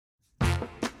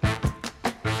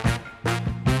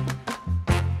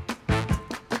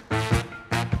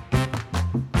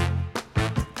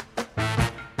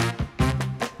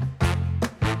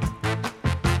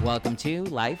welcome to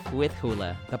Life with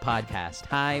Hula, the podcast.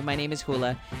 Hi, my name is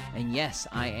Hula, and yes,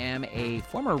 I am a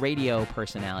former radio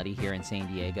personality here in San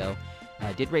Diego.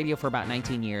 I did radio for about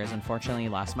 19 years. Unfortunately,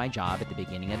 lost my job at the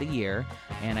beginning of the year,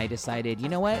 and I decided, you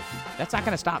know what? That's not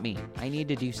going to stop me. I need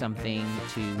to do something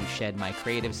to shed my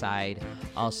creative side.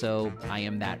 Also, I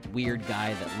am that weird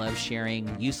guy that loves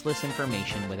sharing useless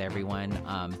information with everyone.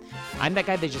 I'm that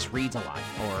guy that just reads a lot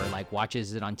or like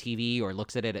watches it on TV or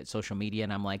looks at it at social media,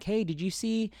 and I'm like, hey, did you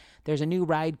see there's a new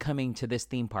ride coming to this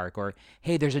theme park? Or,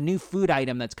 hey, there's a new food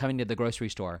item that's coming to the grocery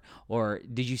store. Or,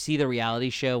 did you see the reality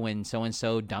show when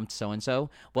so-and-so dumped so-and-so?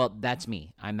 Well, that's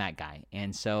me. I'm that guy.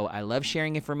 And so I love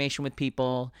sharing information with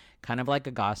people, kind of like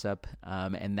a gossip.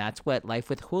 And that's what Life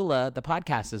with Hula, the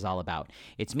podcast, is all about.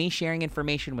 It's me sharing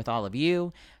information with all of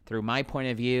you through my point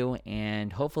of view,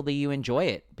 and hopefully you enjoy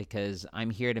it because I'm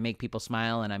here to make people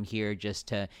smile and I'm here just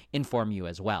to inform you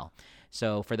as well.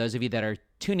 So for those of you that are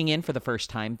tuning in for the first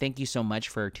time, thank you so much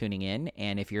for tuning in.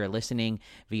 And if you're listening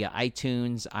via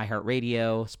iTunes,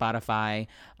 iHeartRadio, Spotify,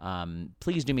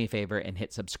 please do me a favor and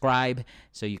hit subscribe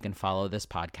so you can follow this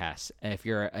podcast. If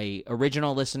you're a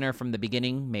original listener from the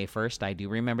beginning, May 1st, I do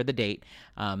remember the date.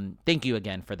 Thank you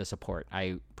again for the support.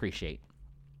 I appreciate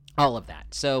all of that.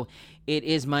 So it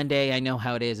is Monday. I know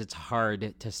how it is. It's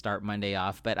hard to start Monday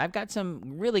off, but I've got some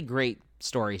really great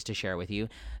stories to share with you.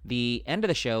 The end of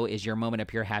the show is your moment of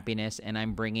pure happiness, and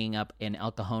I'm bringing up an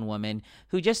El Cajon woman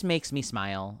who just makes me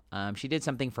smile. She did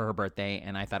something for her birthday,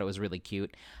 and I thought it was really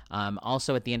cute.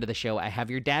 Also, at the end of the show, I have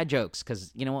your dad jokes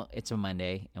because, you know what, it's a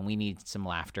Monday, and we need some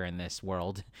laughter in this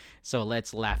world. So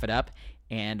let's laugh it up.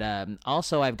 And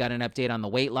also, I've got an update on the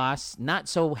weight loss. Not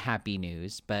so happy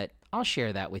news, but I'll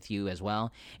share that with you as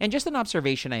well. And just an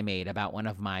observation I made about one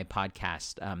of my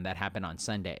podcasts that happened on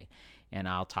Sunday. And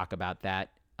I'll talk about that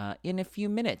in a few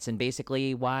minutes and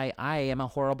basically why I am a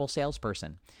horrible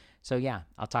salesperson. So yeah,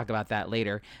 I'll talk about that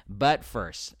later. But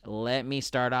first, let me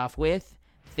start off with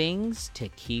things to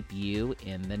keep you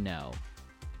in the know.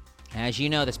 As you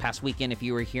know, this past weekend, if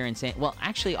you were here in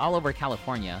actually all over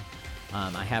California,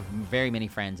 I have very many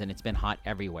friends and it's been hot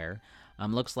everywhere.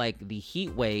 Looks like the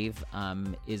heat wave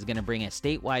is going to bring a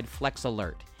statewide flex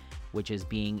alert, which is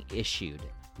being issued.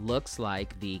 Looks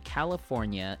like the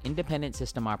California Independent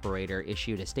System Operator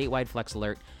issued a statewide flex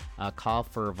alert call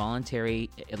for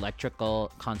voluntary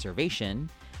electrical conservation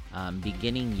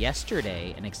beginning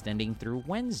yesterday and extending through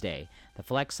Wednesday. The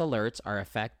flex alerts are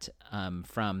effect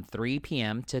from 3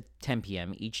 p.m. to 10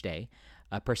 p.m. each day.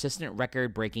 A persistent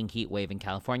record-breaking heat wave in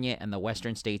California and the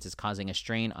western states is causing a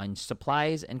strain on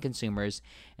supplies and consumers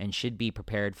and should be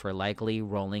prepared for likely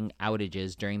rolling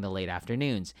outages during the late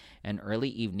afternoons and early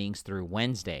evenings through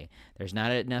Wednesday. There's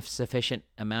not enough sufficient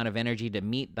amount of energy to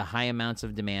meet the high amounts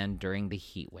of demand during the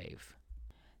heat wave.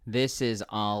 This is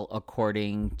all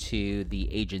according to the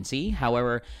agency.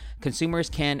 However, consumers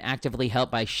can actively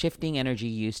help by shifting energy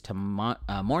use to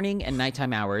morning and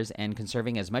nighttime hours and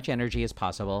conserving as much energy as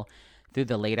possible through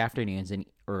the late afternoons and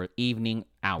or evening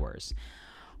hours.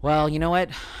 Well, you know what?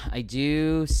 I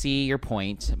do see your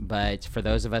point, but for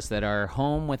those of us that are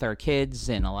home with our kids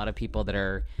and a lot of kids that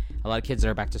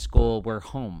are back to school, we're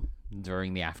home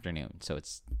during the afternoon. So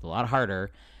it's a lot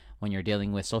harder when you're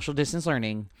dealing with social distance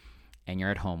learning and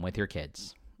you're at home with your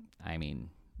kids. I mean,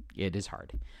 it is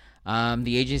hard.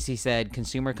 The agency said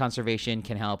consumer conservation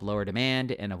can help lower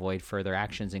demand and avoid further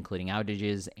actions, including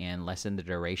outages, and lessen the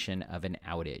duration of an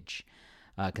outage.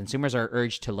 Consumers are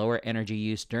urged to lower energy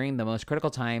use during the most critical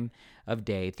time of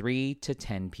day, 3 to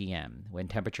 10 p.m., when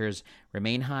temperatures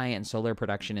remain high and solar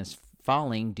production is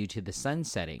falling due to the sun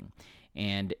setting.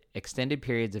 And extended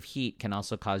periods of heat can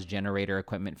also cause generator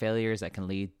equipment failures that can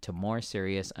lead to more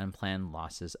serious unplanned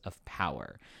losses of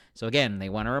power. So again, they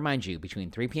want to remind you,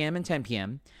 between 3 p.m. and 10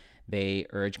 p.m., they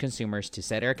urge consumers to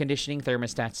set air conditioning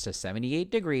thermostats to 78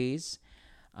 degrees,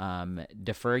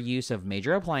 defer use of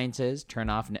major appliances, turn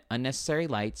off unnecessary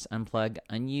lights, unplug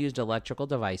unused electrical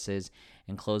devices,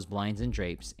 and close blinds and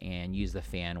drapes, and use the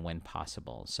fan when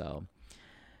possible. So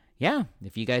yeah,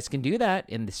 if you guys can do that,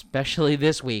 and especially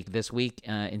this week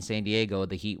in San Diego,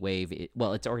 the heat wave,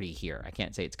 it's already here. I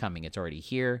can't say it's coming. It's already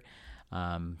here.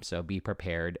 So be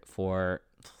prepared for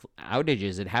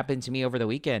outages. It happened to me over the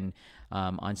weekend.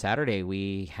 On Saturday,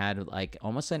 we had like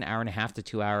almost an hour and a half to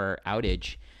 2 hour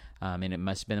outage. And it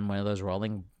must have been one of those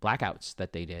rolling blackouts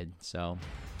that they did. So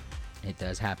it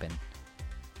does happen.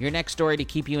 Your next story to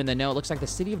keep you in the know. It looks like the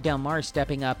city of Del Mar is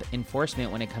stepping up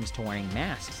enforcement when it comes to wearing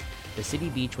masks. The city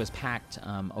beach was packed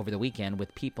over the weekend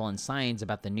with people and signs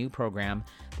about the new program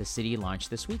the city launched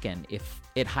this weekend.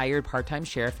 It hired part-time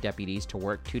sheriff deputies to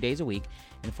work 2 days a week,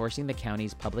 enforcing the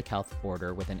county's public health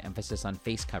order with an emphasis on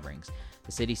face coverings.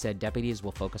 The city said deputies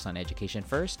will focus on education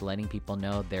first, letting people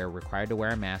know they're required to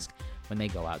wear a mask when they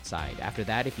go outside. After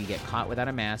that, if you get caught without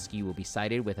a mask, you will be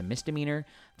cited with a misdemeanor,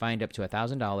 fined up to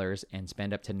 $1,000, and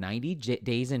spend up to 90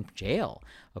 days in jail,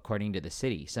 according to the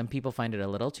city. Some people find it a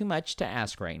little too much to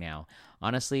ask right now.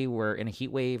 Honestly, we're in a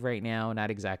heat wave right now, not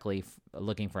exactly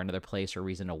looking for another place or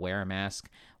reason to wear a mask,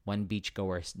 one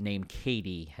beachgoer named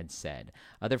Katie had said.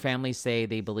 Other families say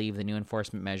they believe the new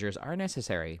enforcement measures are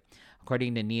necessary.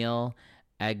 According to Neil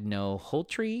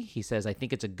Agno-Holtry, he says, I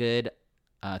think it's a good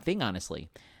thing, honestly.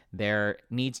 There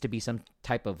needs to be some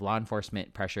type of law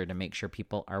enforcement pressure to make sure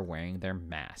people are wearing their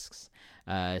masks.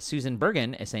 Susan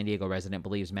Bergen, a San Diego resident,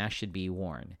 believes masks should be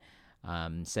worn.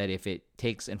 Said if it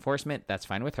takes enforcement, that's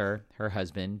fine with her. Her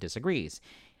husband disagrees.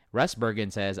 Russ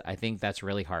Bergen says, I think that's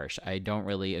really harsh. I don't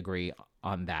really agree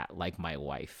on that, like my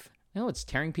wife. No, it's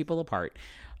tearing people apart.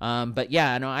 But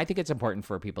yeah, no, I think it's important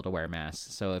for people to wear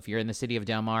masks. So if you're in the city of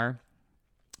Del Mar,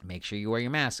 make sure you wear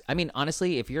your mask. I mean,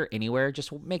 honestly, if you're anywhere,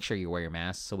 just make sure you wear your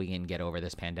mask so we can get over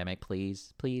this pandemic,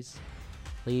 please, please,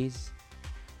 please.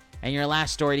 And your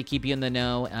last story to keep you in the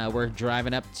know, we're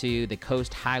driving up to the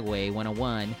Coast Highway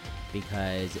 101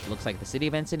 because it looks like the city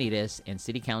of Encinitas and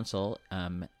city council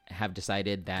have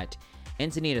decided that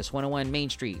Encinitas 101 Main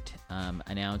Street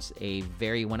announced a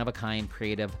very one-of-a-kind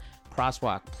creative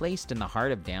crosswalk placed in the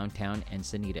heart of downtown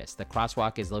Encinitas. The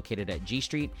crosswalk is located at G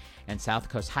Street and South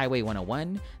Coast Highway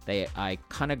 101. The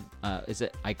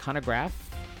iconograph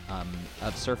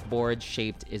of surfboards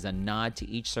shaped is a nod to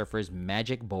each surfer's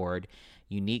magic board,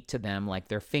 unique to them like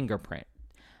their fingerprint.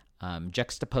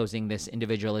 Juxtaposing this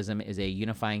individualism is a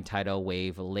unifying tidal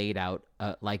wave laid out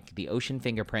like the ocean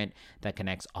fingerprint that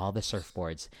connects all the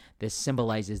surfboards. This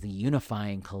symbolizes the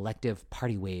unifying collective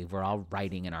party wave we're all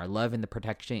riding in our love in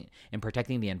protecting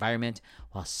the environment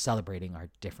while celebrating our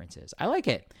differences. I like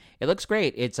it. It looks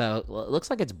great. It looks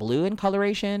like it's blue in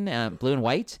coloration, blue and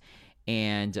white.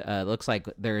 And it looks like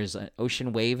there's an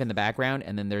ocean wave in the background,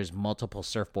 and then there's multiple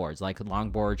surfboards, like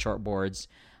longboard, shortboards.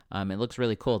 It looks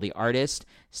really cool. The artist,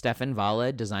 Stefan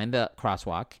Valla, designed the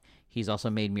crosswalk. He's also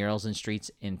made murals in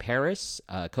streets in Paris,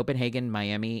 Copenhagen,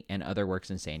 Miami, and other works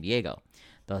in San Diego.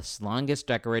 The longest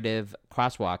decorative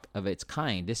crosswalk of its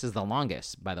kind. This is the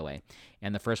longest, by the way.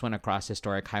 And the first one across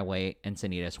historic highway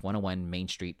Encinitas 101 Main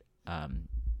Street,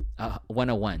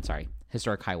 101, sorry,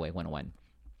 historic highway 101.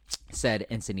 Said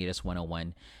Encinitas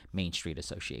 101 Main Street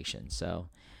Association. So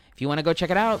if you want to go check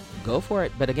it out, go for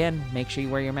it. But again, make sure you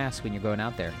wear your mask when you're going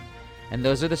out there. And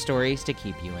those are the stories to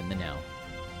keep you in the know.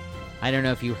 I don't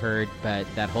know if you heard, but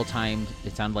that whole time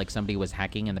it sounded like somebody was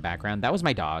hacking in the background. That was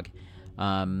my dog.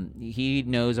 He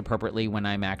knows appropriately when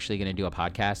I'm actually going to do a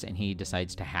podcast, and he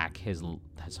decides to hack his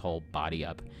whole body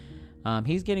up.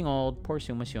 He's getting old. Poor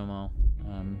Sumo Sumo.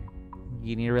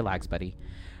 You need to relax, buddy.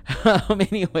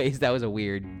 Anyways, that was a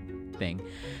weird thing.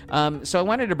 So I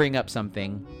wanted to bring up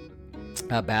something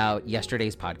about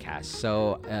yesterday's podcast.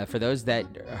 So for those that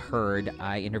heard,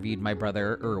 I interviewed my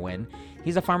brother, Erwin.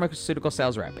 He's a pharmaceutical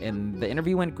sales rep, and the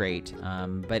interview went great,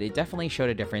 but it definitely showed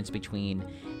a difference between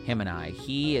him and I.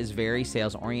 He is very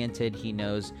sales-oriented. He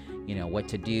knows, what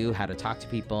to do, how to talk to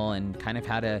people, and kind of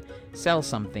how to sell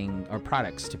something or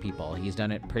products to people. He's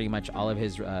done it pretty much all of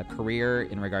his career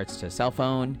in regards to cell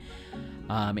phone,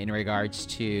 in regards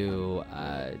to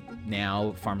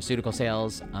now pharmaceutical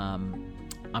sales.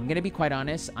 I'm going to be quite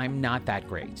honest, I'm not that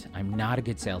great. I'm not a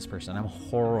good salesperson. I'm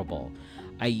horrible.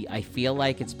 I feel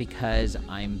like it's because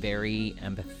I'm very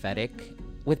empathetic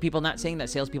with people. Not saying that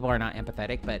salespeople are not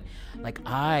empathetic, but like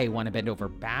I want to bend over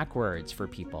backwards for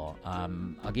people.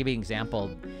 I'll give you an example.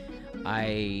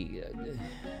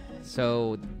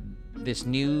 So this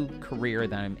new career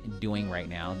that I'm doing right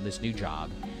now, this new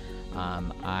job,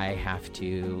 I have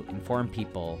to inform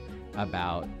people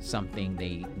about something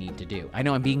they need to do. I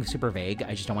know I'm being super vague.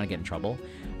 I just don't want to get in trouble.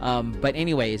 But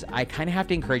anyways, I kind of have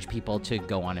to encourage people to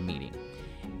go on a meeting.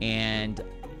 And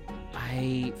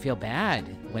I feel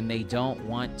bad when they don't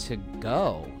want to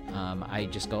go. I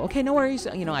just go, okay, no worries.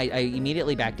 I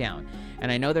immediately back down.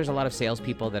 And I know there's a lot of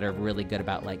salespeople that are really good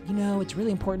about like, it's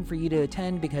really important for you to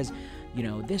attend because,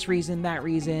 this reason, that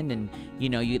reason. And,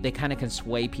 they kind of can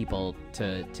sway people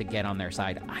to get on their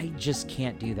side. I just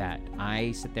can't do that.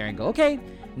 I sit there and go, okay,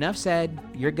 enough said.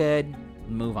 You're good.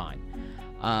 Move on.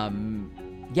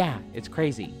 Yeah, it's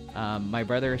crazy. My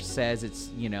brother says it's,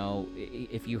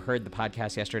 if you heard the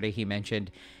podcast yesterday, he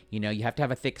mentioned, you have to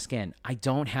have a thick skin. I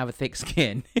don't have a thick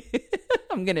skin.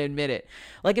 I'm I'm going to admit it.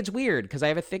 Like, it's weird because I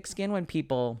have a thick skin when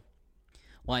people,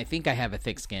 well, I think I have a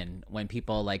thick skin when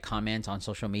people like comment on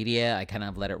social media. I kind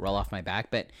of let it roll off my back.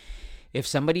 But if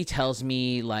somebody tells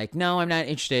me like, no, I'm not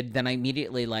interested, then I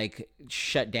immediately like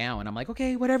shut down. I'm like,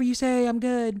 okay, whatever you say, I'm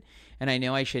good. And I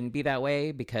know I shouldn't be that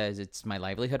way because it's my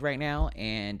livelihood right now.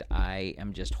 And I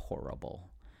am just horrible.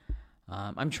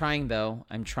 I'm trying though.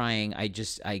 I'm trying. I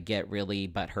get really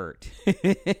butthurt.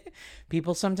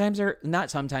 People sometimes are not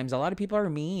sometimes. A lot of people are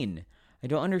mean. I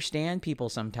don't understand people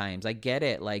sometimes. I get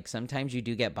it. Like sometimes you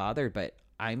do get bothered, but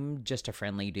I'm just a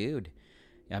friendly dude.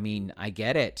 I mean, I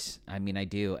get it. I mean, I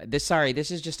do. This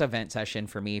is just a vent session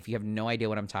for me. If you have no idea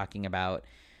what I'm talking about,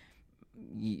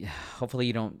 hopefully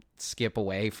you don't skip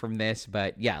away from this.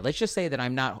 But yeah, let's just say that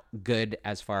I'm not good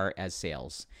as far as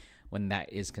sales when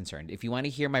that is concerned. If you want to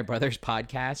hear my brother's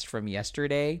podcast from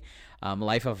yesterday,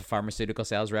 Life of a Pharmaceutical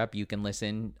Sales Rep, you can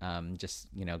listen. Just,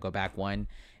 go back one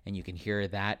and you can hear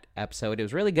that episode. It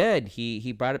was really good.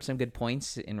 He brought up some good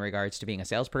points in regards to being a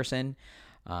salesperson,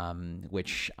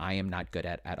 which I am not good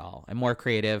at all. I'm more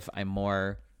creative. I'm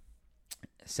more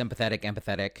sympathetic,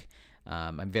 empathetic.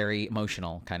 I'm very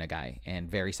emotional kind of guy and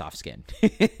very soft-skinned.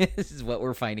 This is what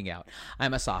we're finding out.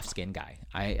 I'm a soft-skinned guy.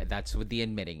 That's what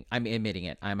I'm admitting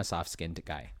it. I'm a soft-skinned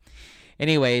guy.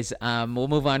 Anyways, we'll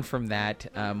move on from that.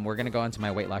 We're going to go on to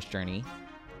my weight loss journey.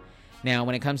 Now,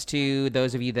 when it comes to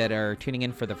those of you that are tuning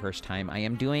in for the first time, I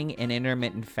am doing an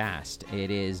intermittent fast. It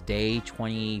is day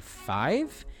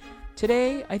 25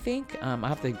 today, I think. I'll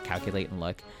have to calculate and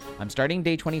look. I'm starting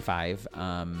day 25,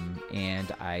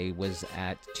 and I was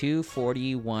at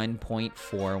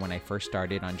 241.4 when I first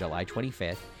started on July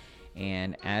 25th.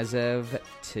 And as of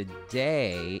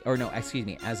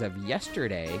as of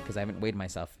yesterday, because I haven't weighed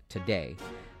myself today,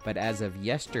 but as of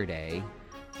yesterday,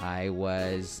 I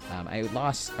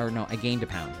gained a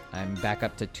pound. I'm back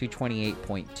up to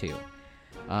 228.2.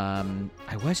 I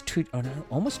was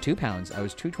almost 2 pounds. I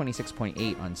was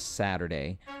 226.8 on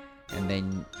Saturday. And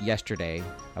then yesterday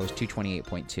I was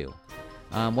 228.2.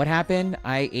 What happened?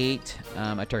 I ate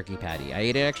a turkey patty. I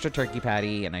ate an extra turkey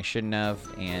patty and I shouldn't have.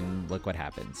 And look what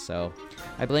happened. So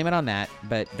I blame it on that,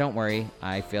 but don't worry.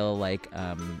 I feel like,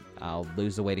 I'll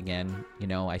lose the weight again.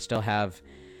 I still have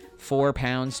 4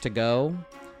 pounds to go.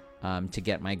 To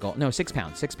get my goal. No, 6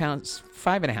 pounds,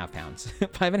 5.5 pounds,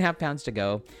 5.5 pounds to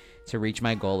go to reach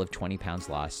my goal of 20 pounds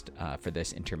lost for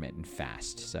this intermittent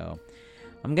fast. So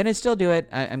I'm going to still do it.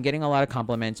 I'm getting a lot of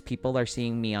compliments. People are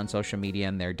seeing me on social media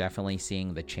and they're definitely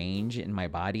seeing the change in my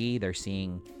body. They're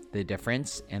seeing the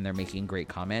difference and they're making great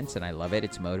comments and I love it.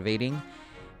 It's motivating.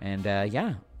 And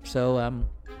yeah, so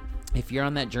if you're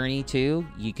on that journey too,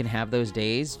 you can have those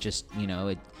days. Just,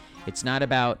 it's not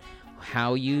about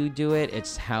how you do it,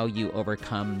 it's how you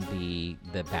overcome the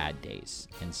bad days.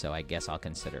 And so I guess I'll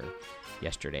consider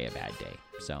yesterday a bad day,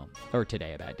 or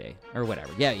today a bad day, or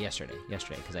whatever. Yeah, yesterday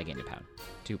because I gained a pound,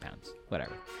 2 pounds,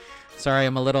 whatever. Sorry,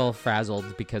 I'm a little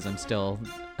frazzled because I'm still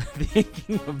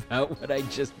thinking about what I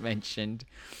just mentioned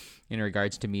in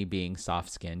regards to me being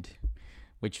soft-skinned,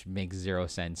 which makes zero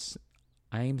sense.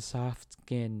 I'm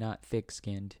soft-skinned, not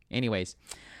thick-skinned. Anyways,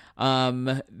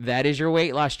 that is your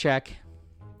weight loss check.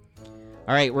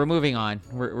 All right, we're moving on.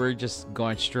 We're just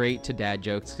going straight to dad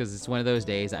jokes because it's one of those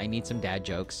days I need some dad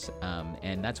jokes.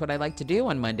 And that's what I like to do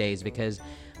on Mondays because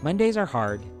Mondays are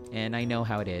hard and I know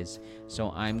how it is.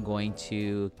 So I'm going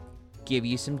to give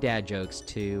you some dad jokes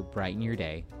to brighten your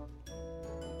day.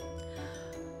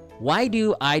 Why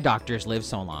do eye doctors live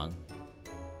so long?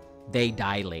 They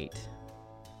dilate.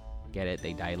 Get it?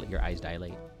 They dilate. Your eyes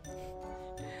dilate.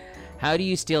 How do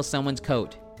you steal someone's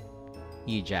coat?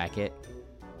 You jack it.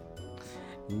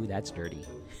 Ooh, that's dirty.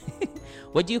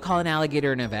 What do you call an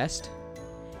alligator in a vest?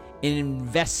 An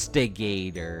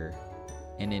investigator.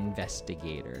 An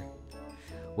investigator.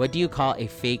 What do you call a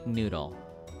fake noodle?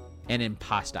 An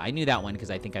impasta. I knew that one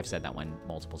because I think I've said that one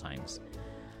multiple times.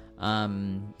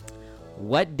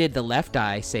 What did the left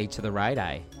eye say to the right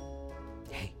eye?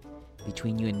 Hey,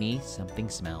 between you and me, something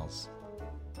smells.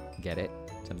 Get it?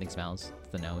 Something smells. It's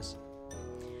the nose.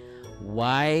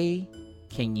 Why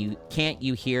can't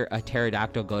you hear a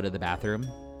pterodactyl go to the bathroom?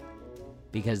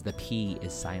 Because the P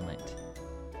is silent.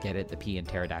 Get it? The P in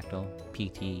pterodactyl.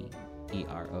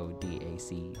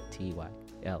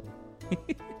 P-T-E-R-O-D-A-C-T-Y-L.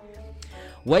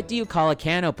 What do you call a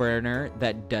can opener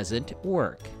that doesn't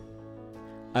work?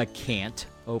 A can't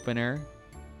opener.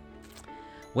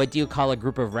 What do you call a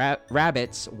group of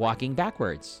rabbits walking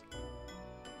backwards?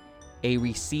 A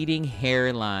receding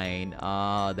hairline.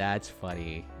 Oh, that's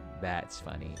funny. That's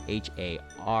funny.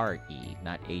 H-A-R-E,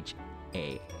 not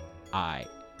H-A-I-R.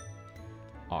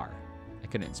 I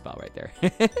couldn't spell right there.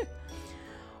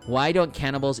 Why don't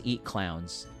cannibals eat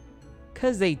clowns?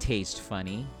 'Cause they taste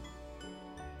funny.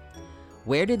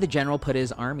 Where did the general put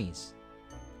his armies?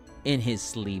 In his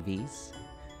sleeveys.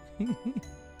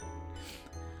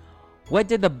 What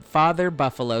did the father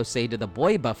buffalo say to the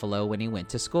boy buffalo when he went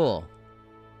to school?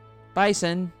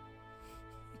 Bison.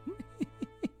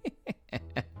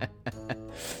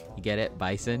 You get it?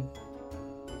 Bison?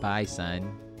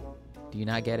 Bison. Do you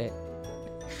not get it?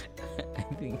 I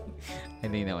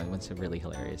think that one's really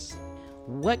hilarious.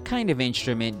 What kind of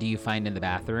instrument do you find in the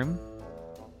bathroom?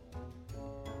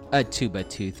 A tuba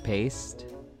toothpaste.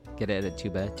 Get it? A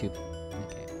tuba tube.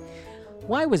 Okay.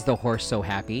 Why was the horse so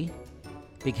happy?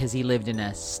 Because he lived in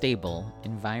a stable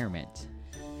environment.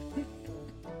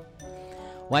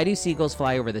 Why do seagulls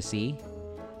fly over the sea?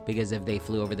 Because if they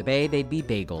flew over the bay, they'd be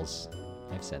bagels.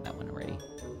 I've said that one already.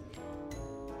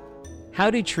 How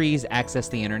do trees access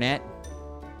the internet?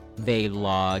 They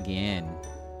log in.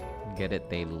 Get it?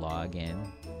 They log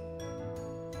in.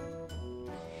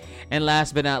 And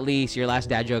last but not least, your last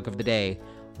dad joke of the day.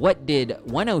 What did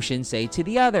one ocean say to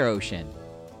the other ocean?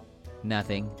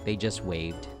 Nothing. They just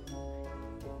waved.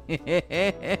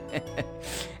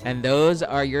 And those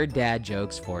are your dad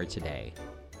jokes for today.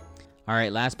 All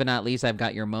right, last but not least, I've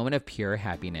got your moment of pure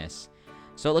happiness.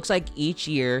 So it looks like each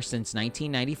year since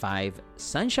 1995,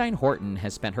 Sunshine Horton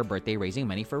has spent her birthday raising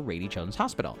money for Rady Children's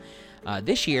Hospital.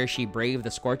 This year, she braved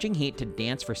the scorching heat to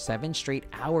dance for 7 straight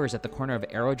hours at the corner of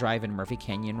Arrow Drive and Murphy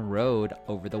Canyon Road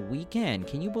over the weekend.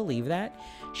 Can you believe that?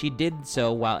 She did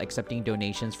so while accepting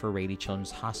donations for Rady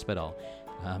Children's Hospital.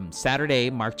 Saturday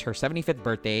marked her 75th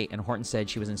birthday, and Horton said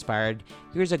she was inspired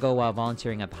years ago while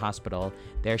volunteering at the hospital.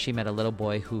 There she met a little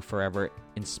boy who forever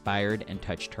inspired and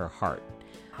touched her heart.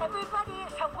 Everybody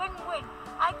is a win-win.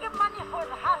 I get money for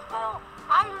the hospital,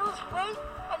 I lose weight,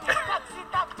 and it's tax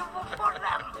deductible for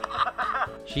them.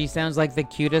 She sounds like the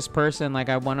cutest person. Like,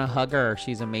 I want to hug her.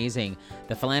 She's amazing.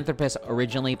 The philanthropist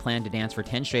originally planned to dance for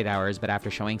 10 straight hours, but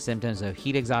after showing symptoms of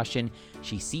heat exhaustion,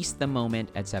 she ceased the moment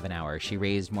at 7 hours. She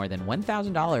raised more than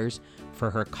 $1,000 for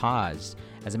her cause.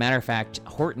 As a matter of fact,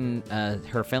 Horton,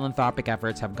 her philanthropic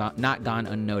efforts have not gone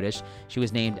unnoticed. She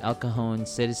was named El Cajon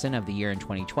Citizen of the Year in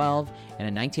 2012, and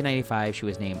in 1995, she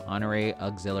was named Honorary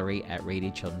Auxiliary at Rady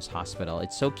Children's Hospital.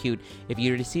 It's so cute. If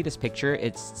you were to see this picture,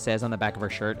 it says on the back of her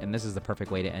shirt, and this is the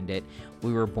perfect way to end it,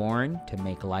 "We were born to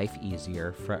make life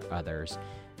easier for others."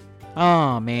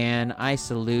 Oh, man, I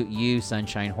salute you,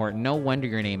 Sunshine Horton. No wonder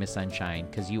your name is Sunshine,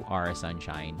 because you are a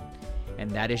sunshine. And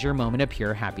that is your moment of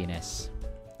pure happiness.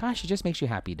 Gosh, she just makes you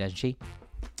happy, doesn't she?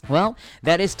 Well,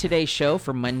 that is today's show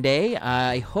for Monday.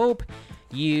 I hope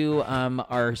you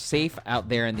are safe out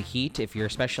there in the heat. If you're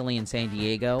especially in San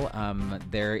Diego,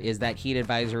 there is that heat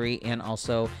advisory and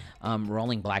also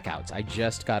rolling blackouts. I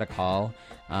just got a call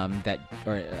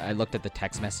I looked at the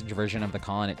text message version of the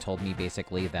call, and it told me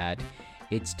basically that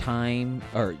it's time,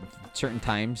 or certain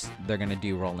times they're going to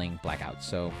do rolling blackouts.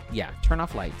 So yeah, turn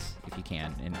off lights if you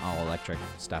can and all electric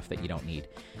stuff that you don't need.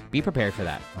 Be prepared for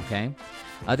that, okay?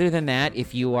 Other than that,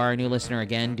 if you are a new listener,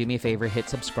 again, do me a favor, hit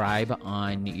subscribe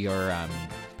on your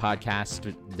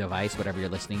podcast device, whatever you're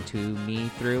listening to me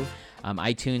through.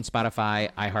 iTunes, Spotify,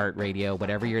 iHeartRadio,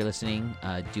 whatever you're listening,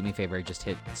 do me a favor, just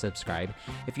hit subscribe.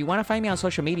 If you want to find me on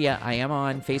social media, I am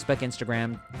on Facebook,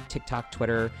 Instagram, TikTok,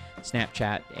 Twitter,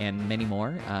 Snapchat, and many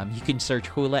more. You can search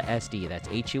Hula SD, that's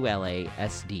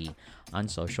HULASD, on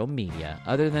social media.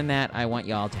 Other than that, I want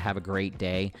y'all to have a great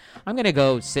day. I'm going to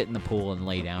go sit in the pool and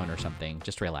lay down or something,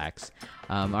 just relax.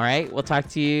 All right, we'll talk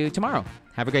to you tomorrow.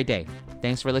 Have a great day.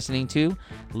 Thanks for listening to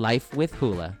Life with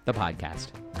Hula, the podcast.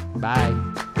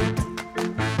 Bye.